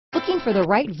Looking for the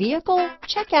right vehicle?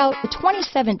 Check out the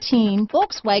 2017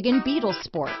 Volkswagen Beetle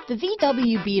Sport. The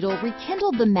VW Beetle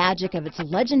rekindled the magic of its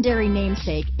legendary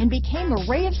namesake and became a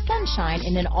ray of sunshine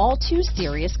in an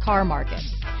all-too-serious car market.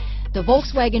 The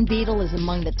Volkswagen Beetle is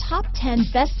among the top 10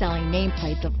 best-selling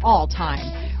nameplates of all time,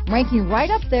 ranking right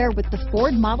up there with the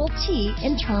Ford Model T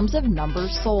in terms of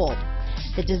numbers sold.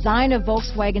 The design of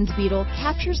Volkswagen's Beetle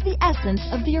captures the essence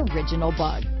of the original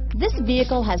Bug. This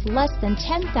vehicle has less than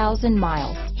 10,000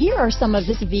 miles. Here are some of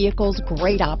this vehicle's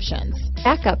great options: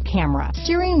 backup camera,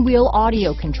 steering wheel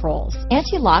audio controls,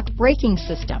 anti-lock braking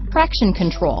system, traction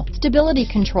control, stability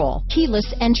control,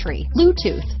 keyless entry,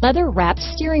 Bluetooth, leather-wrapped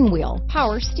steering wheel,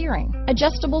 power steering,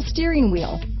 adjustable steering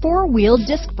wheel, four-wheel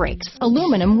disc brakes,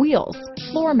 aluminum wheels,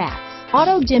 floor mats,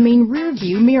 auto-dimming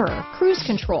rear-view mirror, cruise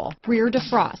control, rear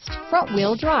defrost,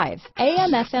 front-wheel drive,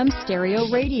 AM/FM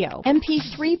stereo radio,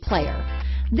 MP3 player.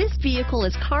 This vehicle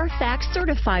is Carfax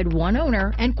certified one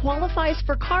owner and qualifies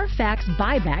for Carfax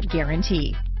buyback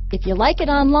guarantee. If you like it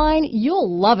online,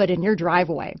 you'll love it in your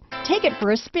driveway. Take it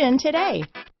for a spin today.